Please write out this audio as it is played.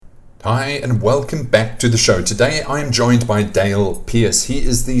Hi and welcome back to the show. Today I am joined by Dale Pearce. He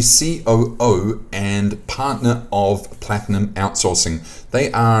is the COO and partner of Platinum Outsourcing.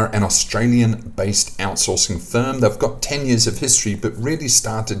 They are an Australian-based outsourcing firm. They've got 10 years of history, but really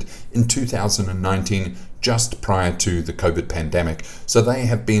started in 2019, just prior to the COVID pandemic. So they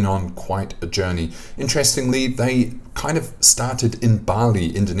have been on quite a journey. Interestingly, they kind of started in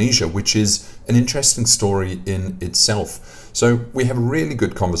Bali, Indonesia, which is an interesting story in itself. So we have a really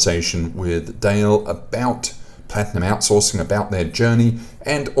good conversation with Dale about Platinum Outsourcing, about their journey,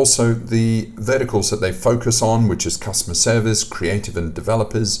 and also the verticals that they focus on, which is customer service, creative and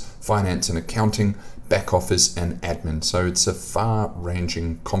developers, finance and accounting, back office and admin. So it's a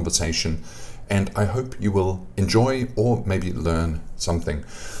far-ranging conversation, and I hope you will enjoy or maybe learn something.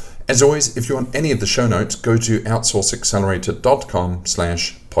 As always, if you want any of the show notes, go to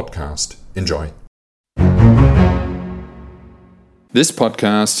outsourceaccelerator.com/podcast. Enjoy. This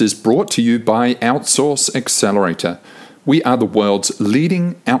podcast is brought to you by Outsource Accelerator. We are the world's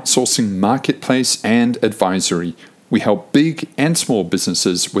leading outsourcing marketplace and advisory. We help big and small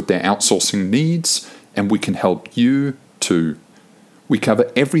businesses with their outsourcing needs, and we can help you too. We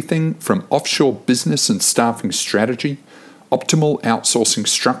cover everything from offshore business and staffing strategy, optimal outsourcing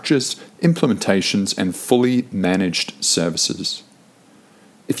structures, implementations, and fully managed services.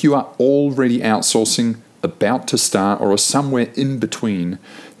 If you are already outsourcing, about to start, or are somewhere in between,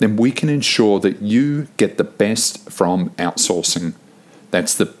 then we can ensure that you get the best from outsourcing.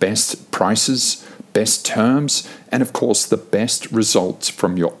 That's the best prices, best terms, and of course the best results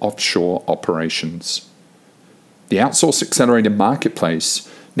from your offshore operations. The Outsource Accelerator Marketplace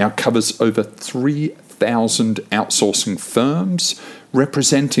now covers over 3,000 outsourcing firms,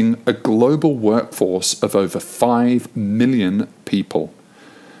 representing a global workforce of over 5 million people.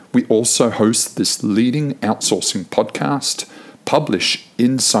 We also host this leading outsourcing podcast, publish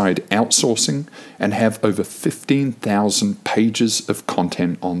Inside Outsourcing, and have over 15,000 pages of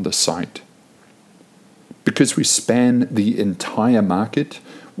content on the site. Because we span the entire market,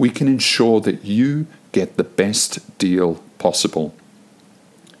 we can ensure that you get the best deal possible.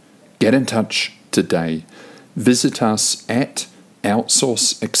 Get in touch today. Visit us at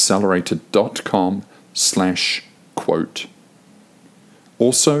outsourceaccelerator.com/quote.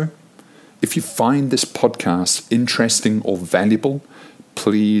 Also, if you find this podcast interesting or valuable,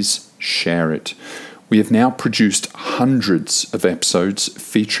 please share it. We have now produced hundreds of episodes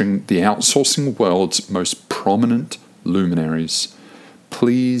featuring the outsourcing world's most prominent luminaries.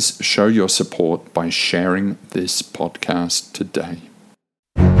 Please show your support by sharing this podcast today.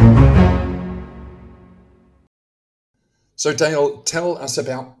 So Dale, tell us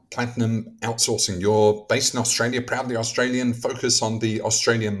about Platinum Outsourcing. You're based in Australia, proudly Australian, focus on the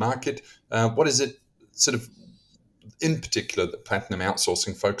Australian market. What is it sort of in particular that Platinum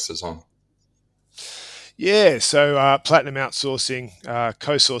Outsourcing focuses on? Yeah, so Platinum Outsourcing,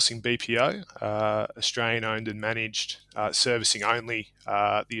 co-sourcing BPO, Australian owned and managed, servicing only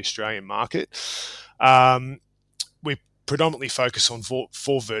the Australian market. We predominantly focus on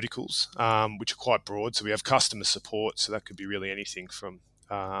four verticals, which are quite broad. So we have customer support, so that could be really anything from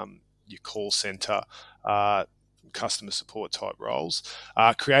your call center, customer support type roles.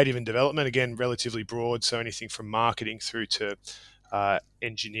 Creative and development, again, relatively broad, so anything from marketing through to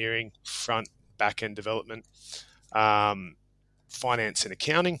engineering, front, back-end development. Finance and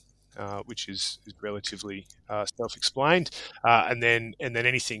accounting, which is relatively self-explained, and then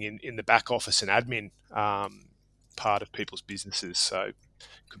anything in the back office and admin part of people's businesses. So it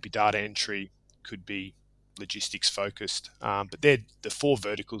could be data entry, could be logistics focused, but they're the four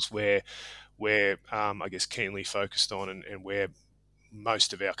verticals where we're I guess keenly focused on and where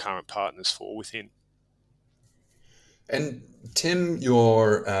most of our current partners fall within. And Tim,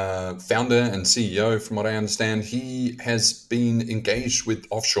 your founder and CEO, from what I understand, he has been engaged with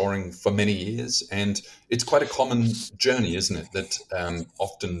offshoring for many years, and it's quite a common journey, isn't it? That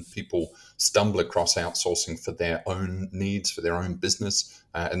often people stumble across outsourcing for their own needs, for their own business,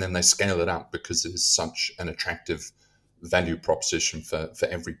 and then they scale it up because it is such an attractive value proposition for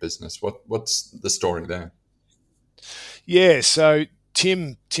every business. What's the story there? Yeah, so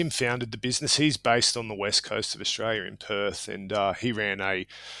Tim founded the business. He's based on the west coast of Australia in Perth, and he ran a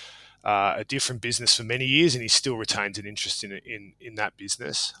different business for many years, and he still retains an interest in that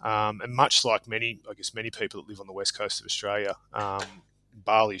business. And much like many people that live on the west coast of Australia,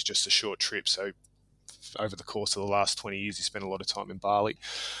 Bali is just a short trip. So over the course of the last 20 years, he spent a lot of time in Bali.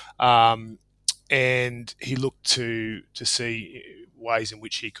 And he looked to see ways in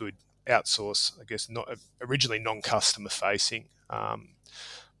which he could outsource, I guess, not originally non-customer facing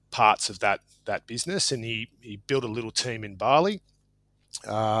parts of that business, and he built a little team in Bali,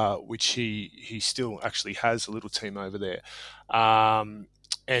 which he still actually has a little team over there.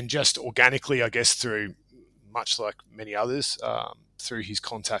 And just organically, I guess, through much like many others, through his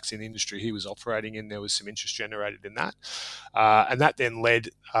contacts in the industry he was operating in, there was some interest generated in that. And that then led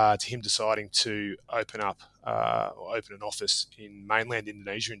to him deciding to open an office in mainland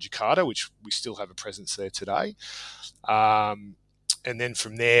Indonesia in Jakarta, which we still have a presence there today. And then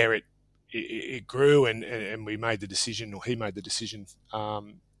from there, it grew, and we made the decision, or he made the decision,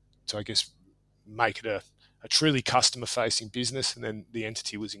 to, I guess, make it a truly customer-facing business. And then the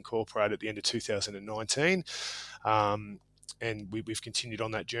entity was incorporated at the end of 2019. And we've continued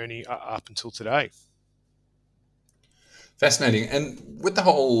on that journey up until today. Fascinating. And with the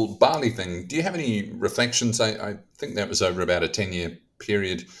whole Bali thing, do you have any reflections? I think that was over about a 10-year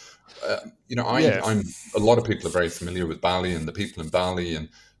period. Yeah. I'm a lot of people are very familiar with Bali and the people in Bali.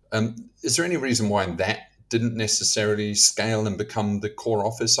 And is there any reason why that didn't necessarily scale and become the core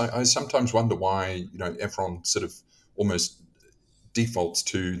office? I sometimes wonder why, everyone sort of almost defaults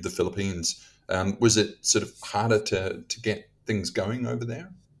to the Philippines. Was it sort of harder to get things going over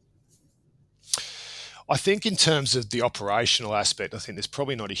there? I think in terms of the operational aspect, I think there's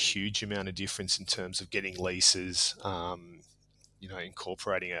probably not a huge amount of difference in terms of getting leases,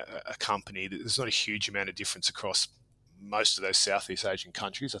 incorporating a company. There's not a huge amount of difference across most of those Southeast Asian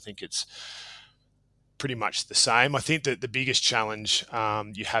countries. I think it's pretty much the same. I think that the biggest challenge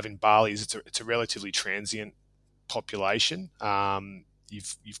you have in Bali is it's a relatively transient population.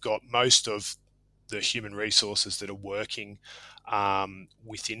 You've got most of the human resources that are working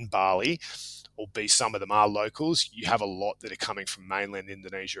within Bali, albeit some of them are locals. You have a lot that are coming from mainland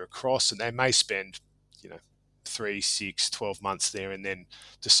Indonesia across, and they may spend, 3, 6, 12 months there and then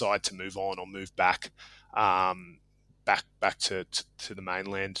decide to move on or move back, back to the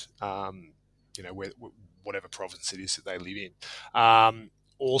mainland, whatever province it is that they live in.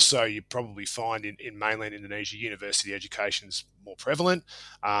 Also, you probably find in mainland Indonesia, university education is more prevalent,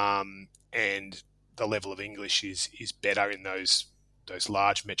 and the level of English is better in those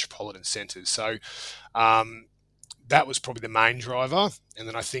large metropolitan centres. So that was probably the main driver. And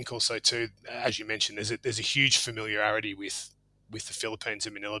then I think also too, as you mentioned, there's a huge familiarity with the Philippines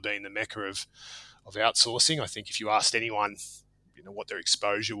and Manila being the mecca of outsourcing. I think if you asked anyone, what their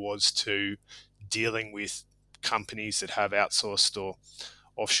exposure was to dealing with companies that have outsourced or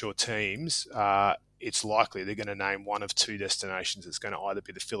offshore teams, it's likely they're going to name one of two destinations. It's going to either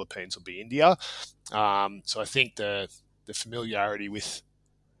be the Philippines or be India. So I think the familiarity with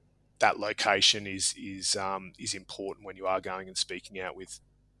that location is important when you are going and speaking with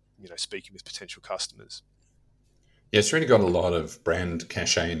potential customers. Yeah, it's really got a lot of brand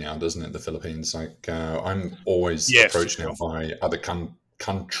cachet now, doesn't it? The Philippines. Like I'm always Yeah, for approached now sure. by other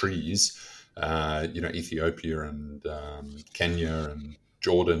countries, Ethiopia and Kenya and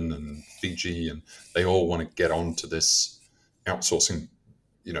Jordan and Fiji, and they all want to get onto this outsourcing,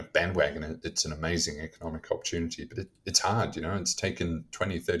 bandwagon. It's an amazing economic opportunity, but it's hard. It's taken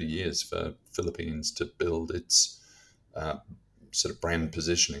 20, 30 years for Philippines to build its sort of brand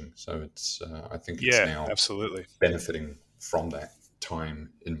positioning. So I think it's Yeah, now absolutely. benefiting from that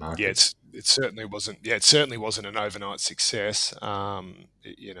time in Yeah, market. it certainly wasn't. Yeah, it certainly wasn't an overnight success.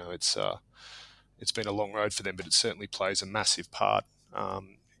 It's been a long road for them, but it certainly plays a massive part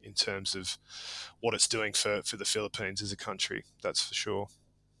in terms of what it's doing for the Philippines as a country. That's for sure.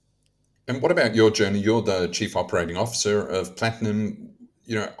 And what about your journey? You're the chief operating officer of Platinum.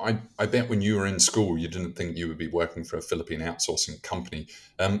 I bet when you were in school, you didn't think you would be working for a Philippine outsourcing company.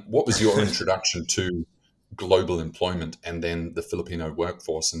 What was your introduction to global employment and then the Filipino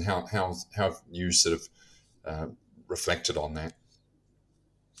workforce, and how have you sort of reflected on that?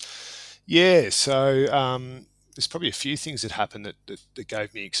 Yeah, so there's probably a few things that happened that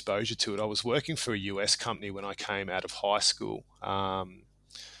gave me exposure to it. I was working for a US company when I came out of high school,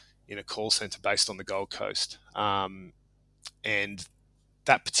 in a call center based on the Gold Coast. And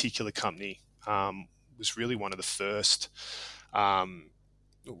that particular company was really one of the first,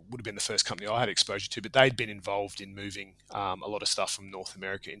 would have been the first company I had exposure to, but they'd been involved in moving a lot of stuff from North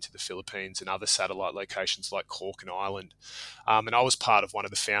America into the Philippines and other satellite locations like Cork and Ireland. And I was part of one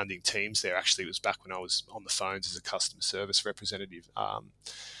of the founding teams there. Actually, it was back when I was on the phones as a customer service representative.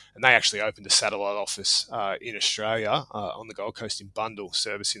 And they actually opened a satellite office in Australia on the Gold Coast in Bundall,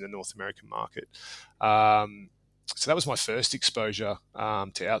 servicing the North American market. So that was my first exposure to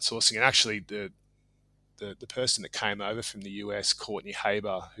outsourcing. And actually, the person that came over from the US, Courtney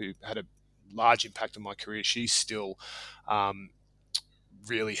Haber, who had a large impact on my career, she's still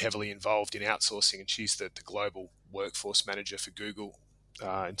really heavily involved in outsourcing, and she's the global workforce manager for Google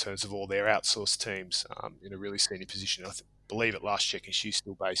in terms of all their outsourced teams in a really senior position. believe at last checking she's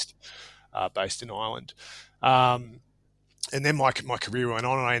still based in Ireland. And then my career went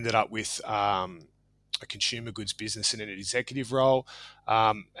on, and I ended up with a consumer goods business in an executive role.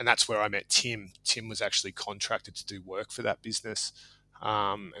 And that's where I met Tim. Tim was actually contracted to do work for that business.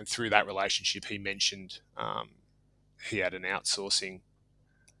 And through that relationship, he mentioned he had an outsourcing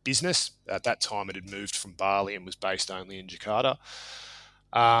business. At that time, it had moved from Bali and was based only in Jakarta.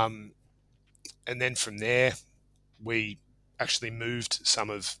 And then from there, we actually moved some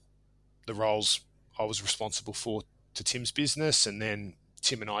of the roles I was responsible for to Tim's business. And then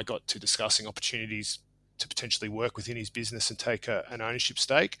Tim and I got to discussing opportunities to potentially work within his business and take an ownership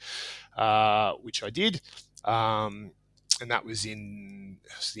stake, which I did. And that was the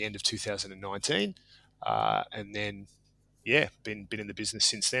end of 2019. And then, been in the business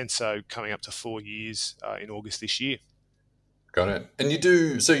since then. So coming up to 4 years in August this year. Got it. And you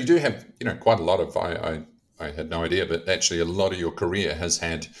do have, quite a lot of, I had no idea, but actually a lot of your career has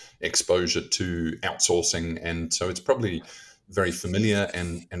had exposure to outsourcing. And so it's probably very familiar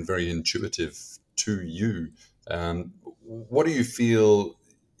and very intuitive to you. What do you feel,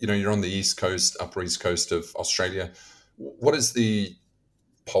 you're on the upper East Coast of Australia. What is the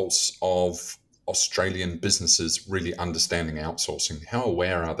pulse of Australian businesses really understanding outsourcing? How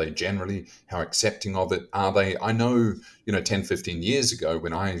aware are they generally? How accepting of it are they? I know, 10, 15 years ago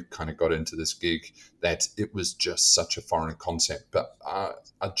when I kind of got into this gig, that it was just such a foreign concept. But are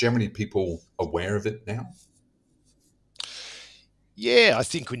generally people aware of it now? Yeah, I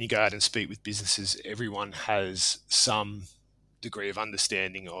think when you go out and speak with businesses, everyone has some degree of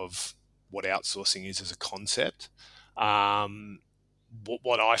understanding of what outsourcing is as a concept.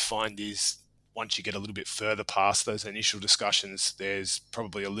 What I find is once you get a little bit further past those initial discussions, there's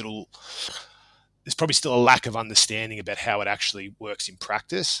probably still a lack of understanding about how it actually works in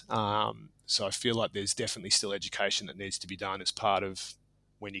practice. So I feel like there's definitely still education that needs to be done as part of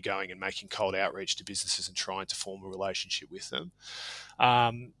when you're going and making cold outreach to businesses and trying to form a relationship with them.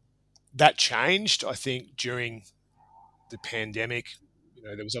 That changed, I think, during the pandemic.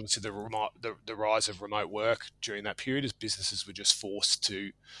 There was obviously the rise of remote work during that period as businesses were just forced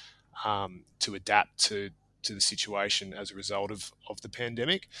to adapt to the situation as a result of the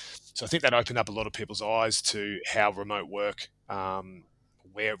pandemic. So I think that opened up a lot of people's eyes to how remote work,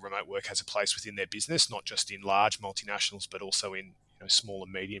 where remote work has a place within their business, not just in large multinationals, but also in small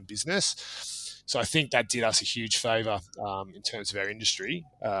and medium business. So I think that did us a huge favour in terms of our industry,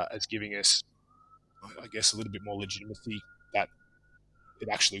 as giving us, I guess, a little bit more legitimacy that it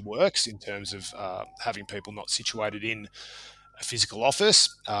actually works in terms of having people not situated in a physical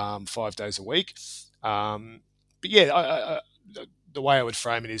office 5 days a week. But yeah, the way I would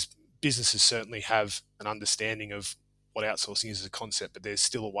frame it is businesses certainly have an understanding of what outsourcing is as a concept, but there's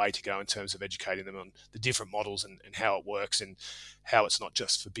still a way to go in terms of educating them on the different models and how it works and how it's not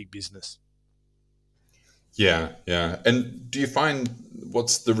just for big business. Yeah. And do you find,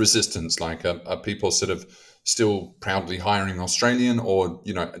 what's the resistance like? Are people sort of still proudly hiring Australian, or,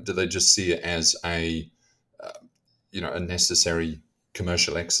 do they just see it as a necessary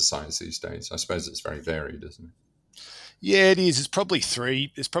commercial exercise these days? I suppose it's very varied, isn't it? Yeah, it is. There's probably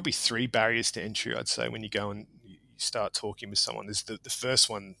three barriers to entry, I'd say, when you go and you start talking with someone. There's the first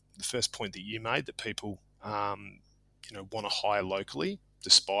point that you made, that people, want to hire locally,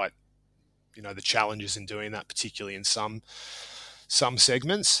 despite, the challenges in doing that, particularly in some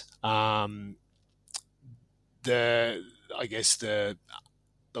segments. The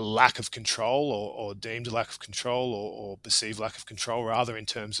lack of control or deemed lack of control or perceived lack of control, rather, in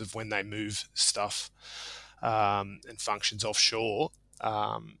terms of when they move stuff and functions offshore,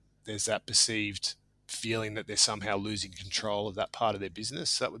 there's that perceived feeling that they're somehow losing control of that part of their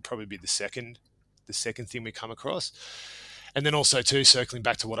business. So that would probably be the second thing we come across. And then also too, circling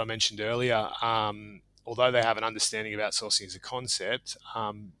back to what I mentioned earlier, although they have an understanding of outsourcing as a concept,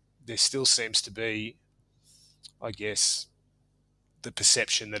 there still seems to be, I guess, the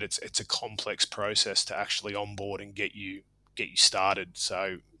perception that it's a complex process to actually onboard and get you started.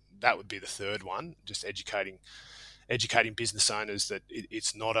 So that would be the third one, just educating business owners that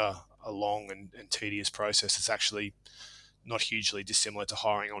it's not a long and tedious process. It's actually not hugely dissimilar to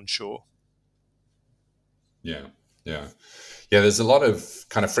hiring onshore. Yeah. There's a lot of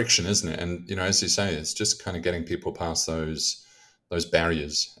kind of friction, isn't it? And, as you say, it's just kind of getting people past those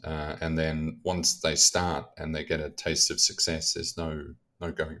barriers. And then once they start and they get a taste of success, there's no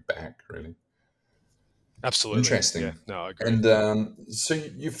going back, really. Absolutely. Interesting. Yeah, no, I agree. And so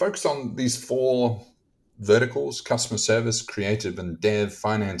you focus on these 4 verticals: customer service, creative and dev,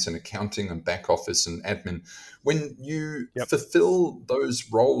 finance and accounting, and back office and admin. When you fulfill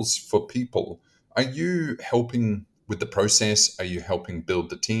those roles for people, are you helping with the process? Are you helping build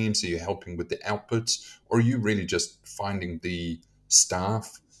the teams? Are you helping with the outputs? Or are you really just finding the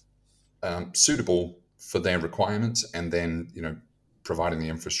staff suitable for their requirements and then, providing the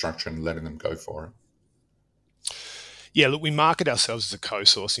infrastructure and letting them go for it? Yeah, look, we market ourselves as a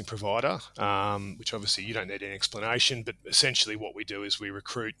co-sourcing provider, which obviously you don't need any explanation, but essentially what we do is we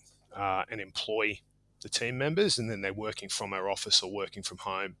recruit and employ the team members, and then they're working from our office or working from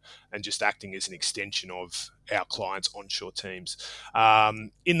home and just acting as an extension of our clients' onshore teams.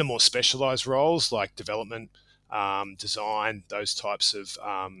 In the more specialised roles like development, design, those types of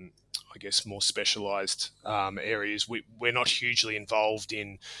I guess more specialised areas. We're not hugely involved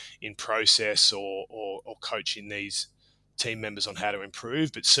in process or coaching these team members on how to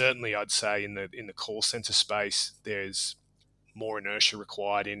improve, but certainly I'd say in the call center space, there's more inertia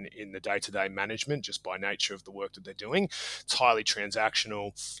required in the day-to-day management just by nature of the work that they're doing. It's highly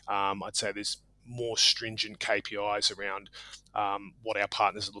transactional. I'd say there's more stringent KPIs around what our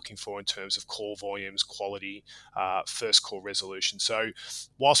partners are looking for in terms of call volumes, quality, first call resolution. So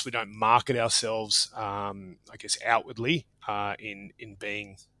whilst we don't market ourselves, I guess outwardly in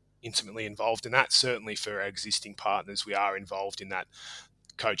being intimately involved in that, certainly for our existing partners, we are involved in that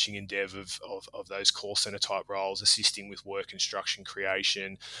coaching and dev of those call center type roles, assisting with work instruction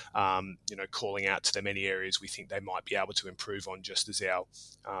creation, calling out to them any areas we think they might be able to improve on, just as our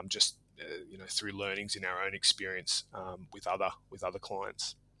through learnings in our own experience with other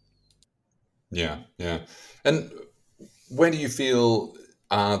clients. Yeah, yeah. And where do you feel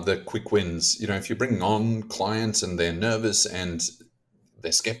are the quick wins? If you're bringing on clients and they're nervous and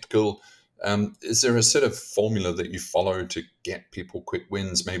they're skeptical, is there a sort of formula that you follow to get people quick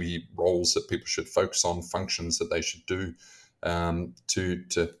wins? Maybe roles that people should focus on, functions that they should do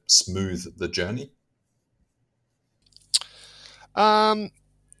to smooth the journey?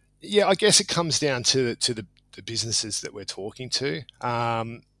 Yeah, I guess it comes down to the businesses that we're talking to.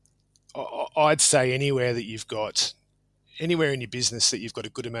 I'd say anywhere in your business that you've got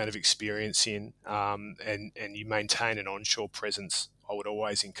a good amount of experience in, and you maintain an onshore presence, I would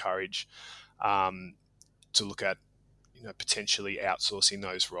always encourage to look at potentially outsourcing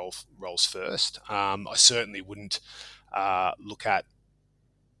those roles first. I certainly wouldn't look at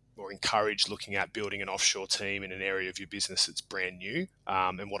or encourage looking at building an offshore team in an area of your business that's brand new.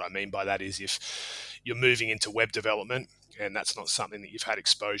 And what I mean by that is if you're moving into web development and that's not something that you've had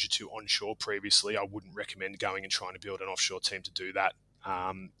exposure to onshore previously, I wouldn't recommend going and trying to build an offshore team to do that.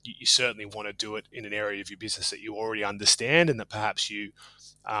 You certainly want to do it in an area of your business that you already understand and that perhaps you've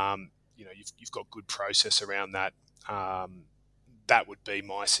got good process around that. That would be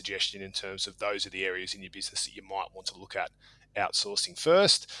my suggestion in terms of those are the areas in your business that you might want to look at outsourcing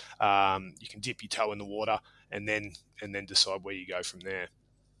first. You can dip your toe in the water and then decide where you go from there.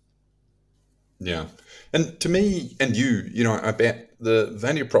 Yeah. And to me and I bet the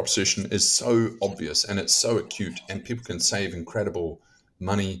value proposition is so obvious and it's so acute, and people can save incredible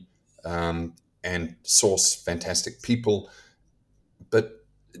money and source fantastic people. But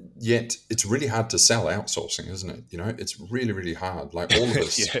yet it's really hard to sell outsourcing, isn't it? It's really, really hard. Like all of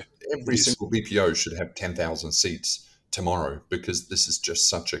us, Yeah, every single BPO should have 10,000 seats tomorrow because this is just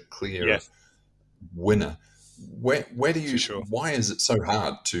such a clear yeah, winner. Where do for you? sure. Why is it so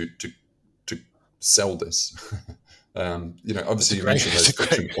hard to sell this? Obviously you mentioned those It's a great,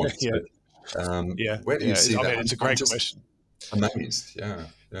 friction points, yeah, but yeah, where do you yeah. see I that? mean, it's a I'm great just question. amazed. Yeah,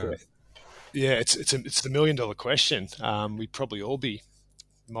 Yeah, yeah, yeah. It's the $1 million question. We'd probably all be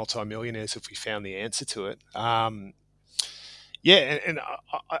multi-millionaires if we found the answer to it. Yeah, and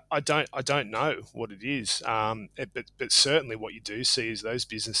I don't know what it is, but certainly what you do see is those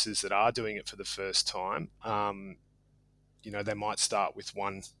businesses that are doing it for the first time. They might start with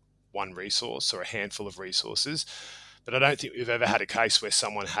one resource or a handful of resources, but I don't think we've ever had a case where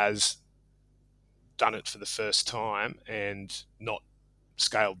someone has done it for the first time and not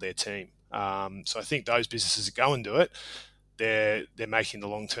scaled their team. So I think those businesses that go and do it, they're making the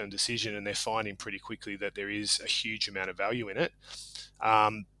long term decision and they're finding pretty quickly that there is a huge amount of value in it.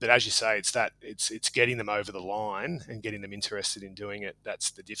 But as you say, it's getting them over the line and getting them interested in doing it.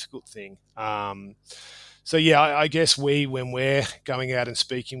 That's the difficult thing. So yeah, I guess when we're going out and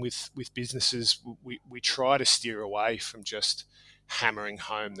speaking with businesses, we try to steer away from just hammering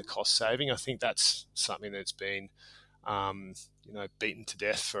home the cost saving. I think that's something that's been beaten to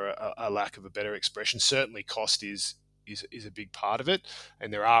death for a lack of a better expression. Certainly, cost is a big part of it,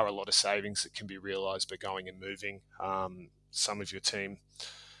 and there are a lot of savings that can be realised by going and moving some of your team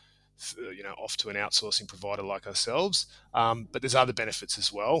off to an outsourcing provider like ourselves. But there's other benefits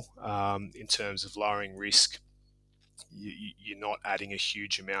as well in terms of lowering risk you're not adding a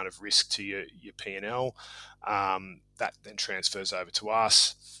huge amount of risk to your P&L. That then transfers over to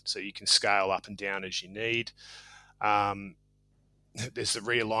us, so you can scale up and down as you need. There's the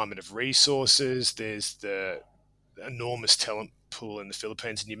realignment of resources. There's the enormous talent pool in the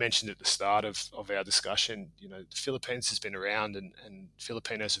Philippines. And you mentioned at the start of our discussion, the Philippines has been around and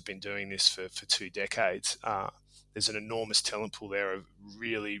Filipinos have been doing this for 2 decades. There's an enormous talent pool there of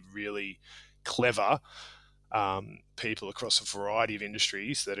really, really clever people across a variety of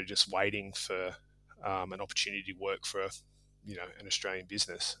industries that are just waiting for an opportunity to work for an Australian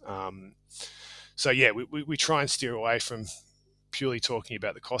business. So yeah, we try and steer away from purely talking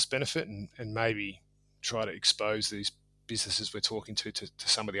about the cost benefit and maybe try to expose these businesses we're talking to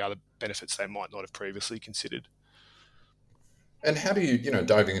some of the other benefits they might not have previously considered. And how do you,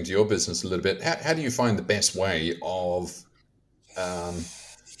 diving into your business a little bit, how do you find the best way of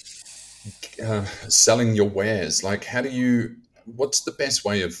selling your wares? Like, what's the best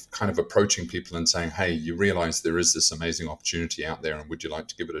way of kind of approaching people and saying, hey, you realize there is this amazing opportunity out there and would you like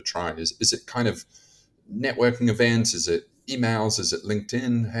to give it a try? Is it kind of networking events? Is it emails? Is it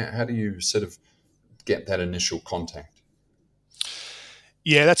LinkedIn? How do you sort of get that initial contact?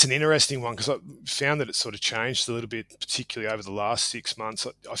 Yeah, that's an interesting one because I found that it's sort of changed a little bit, particularly over the last 6 months.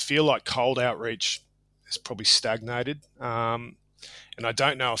 I feel like cold outreach has probably stagnated. And I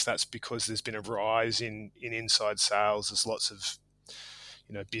don't know if that's because there's been a rise in inside sales. There's lots of,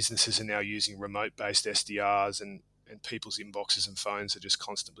 businesses are now using remote-based SDRs and people's inboxes and phones are just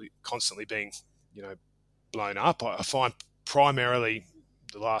constantly being, blown up. I find primarily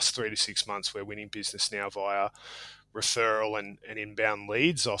the last 3 to 6 months we're winning business now via referral and inbound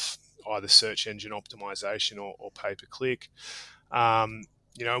leads off either search engine optimization or pay-per-click. And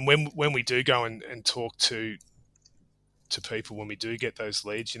when we do go and talk to people, when we do get those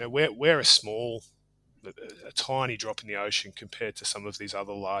leads, we're a tiny drop in the ocean compared to some of these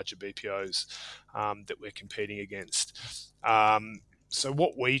other larger BPOs that we're competing against. So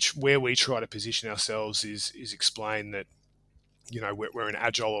where we try to position ourselves is explain that we're an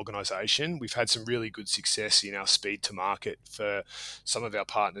agile organization. We've had some really good success in our speed to market for some of our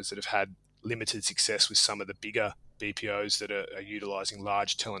partners that have had limited success with some of the bigger BPOs that are utilizing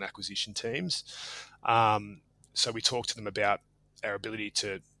large talent acquisition teams. So we talk to them about our ability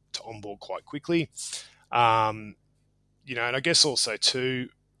to onboard quite quickly. And I guess also too,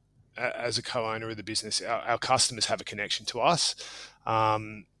 as a co-owner of the business, our customers have a connection to us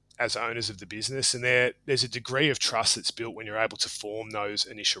as owners of the business, and there's a degree of trust that's built when you're able to form those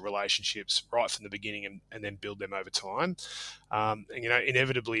initial relationships right from the beginning and then build them over time. And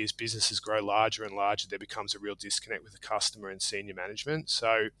inevitably, as businesses grow larger and larger, there becomes a real disconnect with the customer and senior management.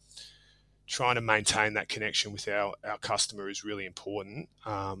 So trying to maintain that connection with our customer is really important.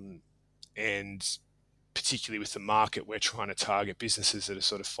 And particularly with the market, we're trying to target businesses that are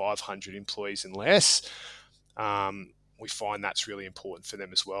sort of 500 employees and less. We find that's really important for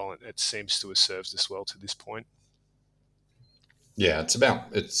them as well. And it seems to have served us well to this point. Yeah,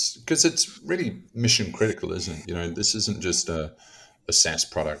 it's because it's really mission critical, isn't it? This isn't just a SaaS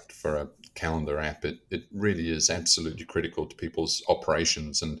product for a calendar app. It really is absolutely critical to people's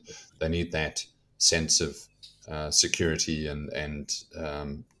operations, and they need that sense of security and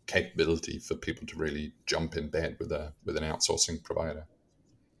capability for people to really jump in bed with an outsourcing provider.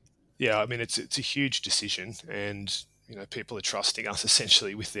 Yeah, I mean, it's a huge decision, and people are trusting us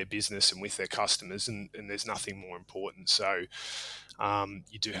essentially with their business and with their customers, and there's nothing more important. So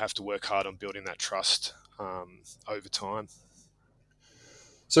you do have to work hard on building that trust over time.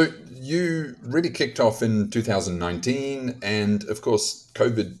 So you really kicked off in 2019, and of course,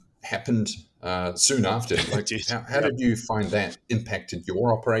 COVID happened soon after. Like, how did you find that impacted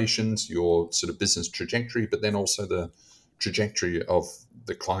your operations, your sort of business trajectory, but then also the trajectory of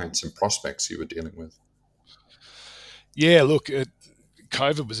the clients and prospects you were dealing with? Yeah, look,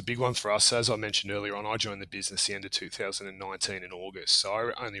 COVID was a big one for us. As I mentioned earlier on, I joined the business the end of 2019 in August, so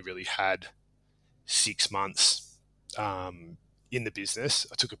I only really had 6 months in the business.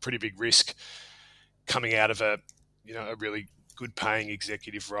 I took a pretty big risk coming out of a really good paying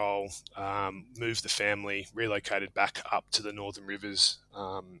executive role, moved the family, relocated back up to the Northern Rivers,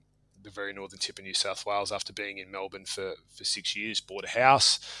 the very northern tip of New South Wales after being in Melbourne for 6 years, bought a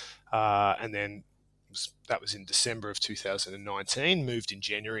house, and then that was in December of 2019, moved in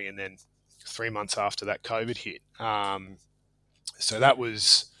January, and then 3 months after that, COVID hit. So that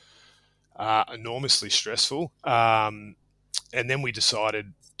was enormously stressful. And then we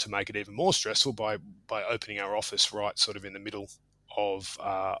decided to make it even more stressful by opening our office right sort of in the middle of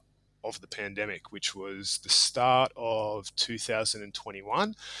the pandemic, which was the start of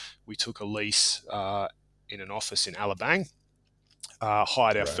 2021. We took a lease in an office in Alabang.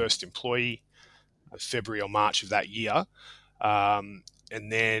 Hired our Right. first employee February or March of that year. And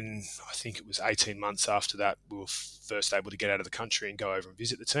then I think it was 18 months after that, we were first able to get out of the country and go over and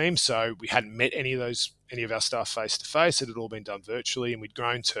visit the team. So we hadn't met any of our staff face to face. It had all been done virtually, and we'd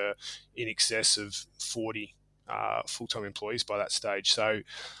grown to in excess of 40 full-time employees by that stage. So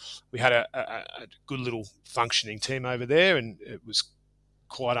we had a good little functioning team over there, and it was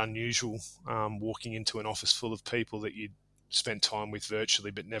quite unusual walking into an office full of people that you'd spent time with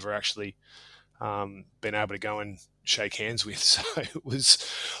virtually but never actually been able to go and shake hands with. So it was,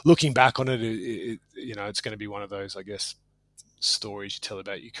 looking back on it, it's going to be one of those, I guess, stories you tell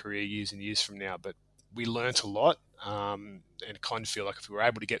about your career years and years from now. But we learnt a lot, and I kind of feel like if we were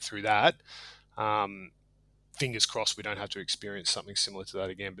able to get through that, fingers crossed we don't have to experience something similar to that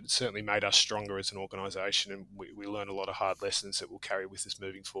again. But it certainly made us stronger as an organisation, and we learned a lot of hard lessons that we'll carry with us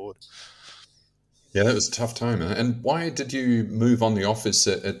moving forward. Yeah, that was a tough time. And why did you move on the office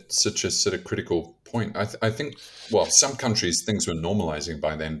at such a sort of critical point? I think, well, some countries things were normalizing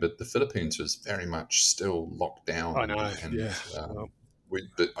by then, but the Philippines was very much still locked down. I know, yeah.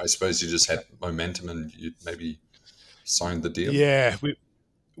 But I suppose you just had momentum and you maybe signed the deal. Yeah,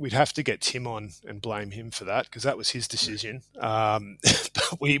 we'd have to get Tim on and blame him for that, because that was his decision. But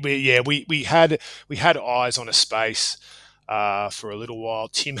we had eyes on a space for a little while.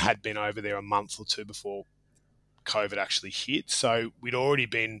 Tim had been over there a month or two before COVID actually hit, so we'd already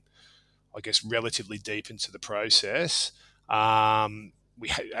been, I guess, relatively deep into the process. As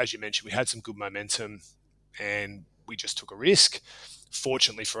you mentioned, we had some good momentum, and we just took a risk.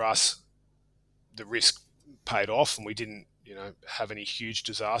 Fortunately for us, the risk paid off, and we didn't, have any huge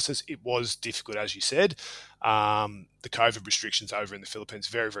disasters. It was difficult, as you said. The COVID restrictions over in the Philippines,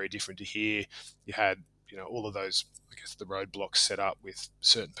 very, very different to here. You had, all of those, I guess, the roadblocks set up with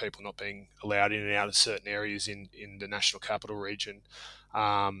certain people not being allowed in and out of certain areas in the national capital region.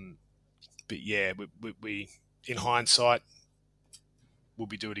 But yeah, we in hindsight, will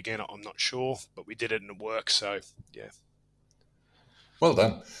we do it again? I'm not sure, but we did it and it worked. So yeah. Well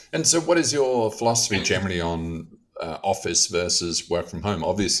done. And so, what is your philosophy generally on office versus work from home?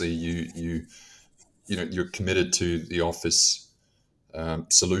 Obviously, you're committed to the office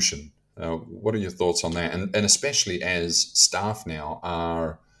solution. What are your thoughts on that? And especially as staff now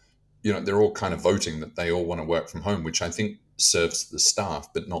are, they're all kind of voting that they all want to work from home, which I think serves the staff,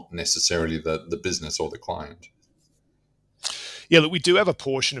 but not necessarily the business or the client. Yeah, look, we do have a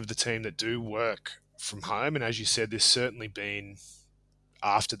portion of the team that do work from home, and as you said, there's certainly been,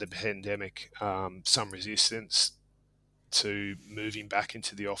 after the pandemic, some resistance to moving back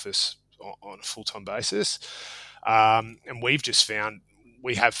into the office on a full-time basis. And we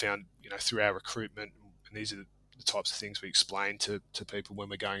have found, through our recruitment, and these are the types of things we explain to people when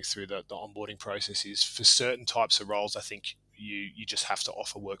we're going through the onboarding process, is for certain types of roles, I think you just have to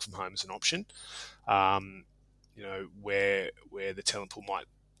offer work from home as an option. Where the talent pool might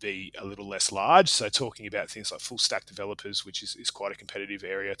be a little less large. So talking about things like full stack developers, which is quite a competitive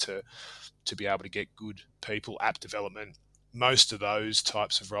area to be able to get good people, app development, most of those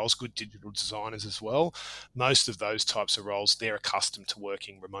types of roles, good digital designers as well, most of those types of roles, they're accustomed to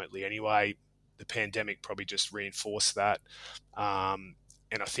working remotely anyway. The pandemic probably just reinforced that. And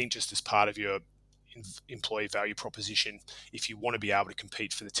I think just as part of your employee value proposition, if you want to be able to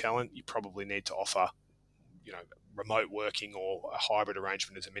compete for the talent, you probably need to offer remote working or a hybrid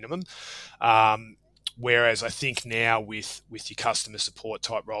arrangement as a minimum. Whereas I think now with your customer support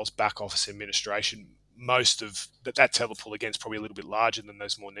type roles, back office administration, most of that talent pool, again, is probably a little bit larger than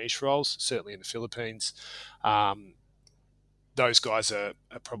those more niche roles, certainly in the Philippines. Those guys are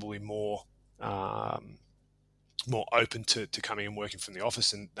probably more open to coming and working from the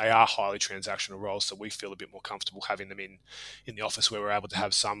office, and they are highly transactional roles, so we feel a bit more comfortable having them in the office, where we're able to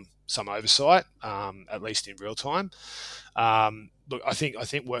have some oversight, at least in real time. Look, I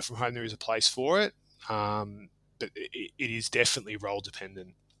think work from home, there is a place for it, but it is definitely role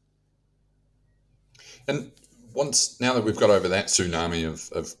dependent. And now that we've got over that tsunami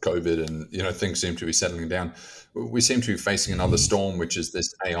of COVID, and things seem to be settling down, we seem to be facing another storm, which is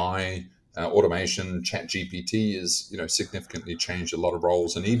this AI. Automation, ChatGPT is, significantly changed a lot of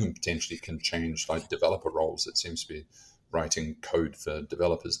roles, and even potentially can change like developer roles. It seems to be writing code for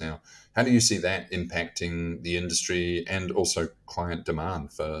developers now. How do you see that impacting the industry and also client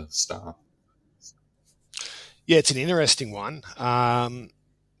demand for staff? Yeah, it's an interesting one.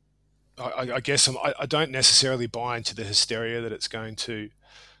 I guess I don't necessarily buy into the hysteria that it's going to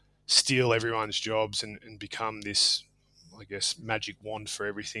steal everyone's jobs and become this, I guess, magic wand for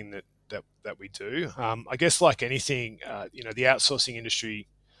everything that we do. I guess like anything, the outsourcing industry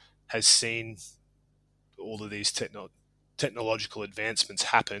has seen all of these technological advancements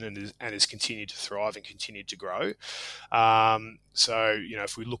happen and has continued to thrive and continued to grow. So,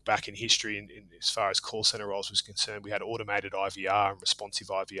 if we look back in history, in as far as call center roles was concerned, we had automated IVR and responsive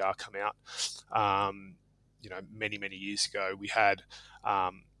IVR come out. Many, many years ago, we had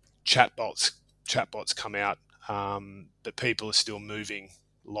chatbots come out, but people are still moving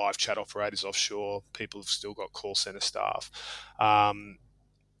live chat operators offshore. People have still got call center staff.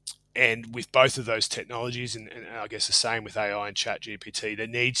 And with both of those technologies, and I guess the same with AI and Chat GPT, there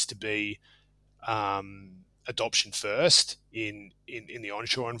needs to be adoption first in the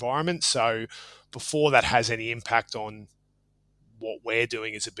onshore environment. So before that has any impact on what we're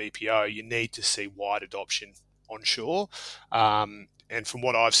doing as a BPO, you need to see wide adoption onshore. And from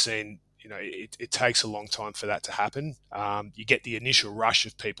what I've seen, it takes a long time for that to happen. You get the initial rush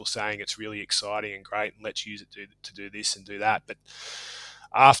of people saying it's really exciting and great, and let's use it to do this and do that. But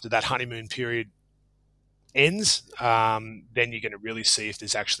after that honeymoon period ends, then you're going to really see if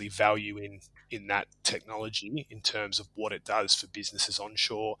there's actually value in that technology in terms of what it does for businesses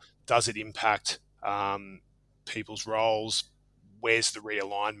onshore. Does it impact people's roles? Where's the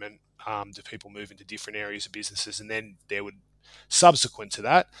realignment? Do people move into different areas of businesses? And then there would, subsequent to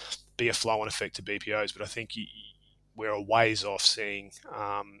that, be a flow-on effect to BPOs. But I think we're a ways off seeing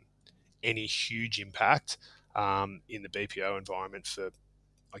any huge impact in the BPO environment for,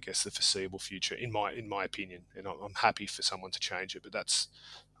 I guess, the foreseeable future, in my opinion. And I'm happy for someone to change it, but that's,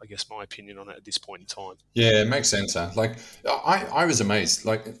 I guess, my opinion on it at this point in time. Yeah, it makes sense. Huh? Like, I was amazed.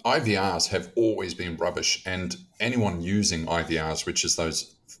 Like, IVRs have always been rubbish, and anyone using IVRs, which is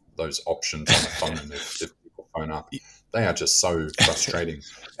those options on the phone, if people phone up, they are just so frustrating.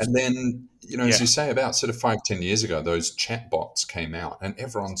 And then, as you say, about sort of 5-10 years ago, those chatbots came out, and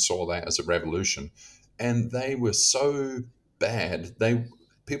everyone saw that as a revolution, and they were so bad.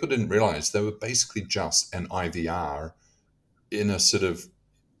 People didn't realize they were basically just an IVR in a scripted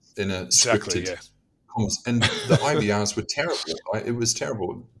and the IVRs were terrible. It was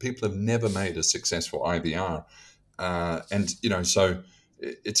terrible. People have never made a successful IVR, so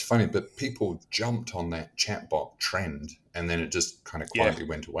it's funny, but people jumped on that chatbot trend, and then it just kind of quietly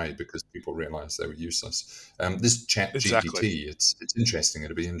went away because people realized they were useless. This Chat GPT, it's interesting.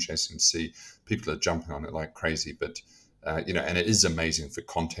 It'll be interesting to see. People are jumping on it like crazy, but and it is amazing for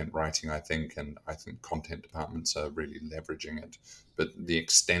content writing, I think, and I think content departments are really leveraging it. But the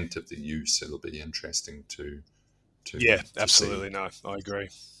extent of the use, it'll be interesting to absolutely see. No, I agree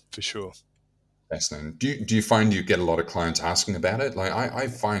for sure. Fascinating. Do you find you get a lot of clients asking about it? Like I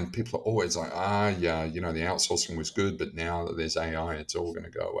find people are always like, the outsourcing was good, but now that there's AI, it's all going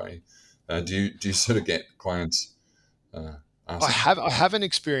to go away. Do you sort of get clients? I haven't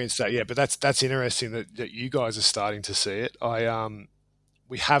experienced that yet, but that's interesting that you guys are starting to see it.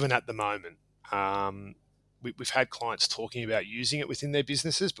 We haven't at the moment. We've had clients talking about using it within their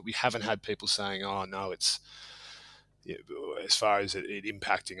businesses, but we haven't had people saying, "Oh no, it's." As far as it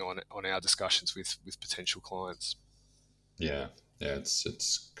impacting on our discussions with potential clients. Yeah,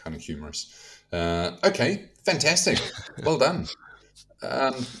 it's kind of humorous. Okay, fantastic. Well done.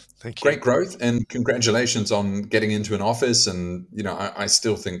 Thank you. Great growth, and congratulations on getting into an office. And I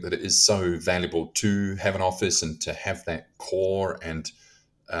still think that it is so valuable to have an office and to have that core. And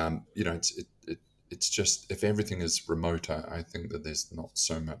it's just, if everything is remote, I think that there's not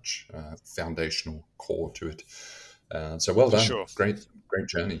so much foundational core to it. So well done. Sure. Great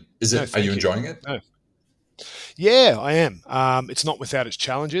journey. Are you enjoying it? No. Yeah, I am. It's not without its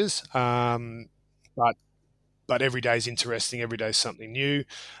challenges, but every day is interesting. Every day is something new.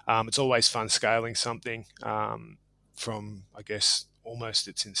 It's always fun scaling something from, I guess, almost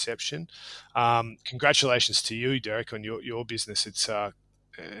its inception. Congratulations to you, Derek, on your business. It's an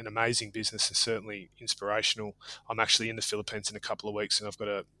amazing business and certainly inspirational. I'm actually in the Philippines in a couple of weeks, and I've got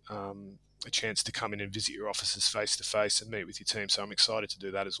a chance to come in and visit your offices face to face and meet with your team. So I'm excited to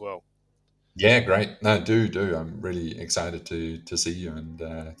do that as well. Yeah, great. No, do. I'm really excited to see you. And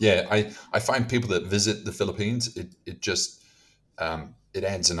I find people that visit the Philippines, it just it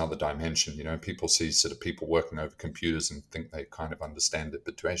adds another dimension. People see sort of people working over computers and think they kind of understand it,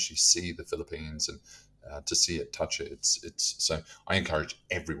 but to actually see the Philippines and to see it, touch it, it's so. I encourage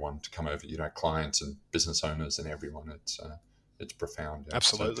everyone to come over. Clients and business owners and everyone. It's profound. Yeah.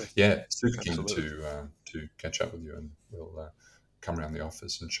 Absolutely. So, super keen to catch up with you, and we'll come around the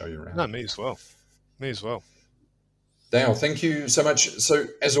office and show you around. No, me as well. Dale, thank you so much. So,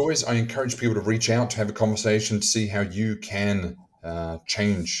 as always, I encourage people to reach out, to have a conversation, to see how you can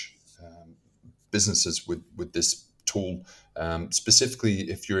change businesses with this tool. Specifically,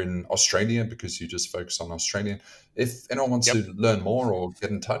 if you're in Australia, because you just focus on Australia. If anyone wants to learn more or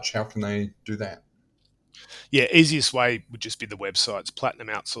get in touch, how can they do that? Yeah, easiest way would just be the website. It's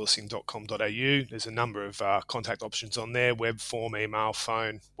platinumoutsourcing.com.au. There's a number of contact options on there: web form, email,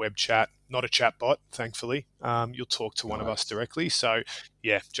 phone, web chat. Not a chat bot, thankfully. You'll talk to one of us directly. So,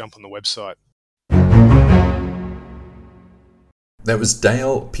 yeah, jump on the website. That was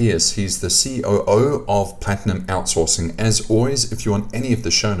Dale Pearce. He's the COO of Platinum Outsourcing. As always, if you want any of the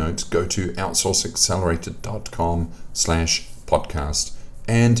show notes, go to outsourceaccelerator.com/podcast.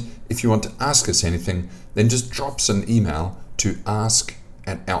 And if you want to ask us anything, then just drop us an email to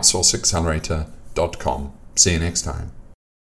ask@outsourceaccelerator.com. See you next time.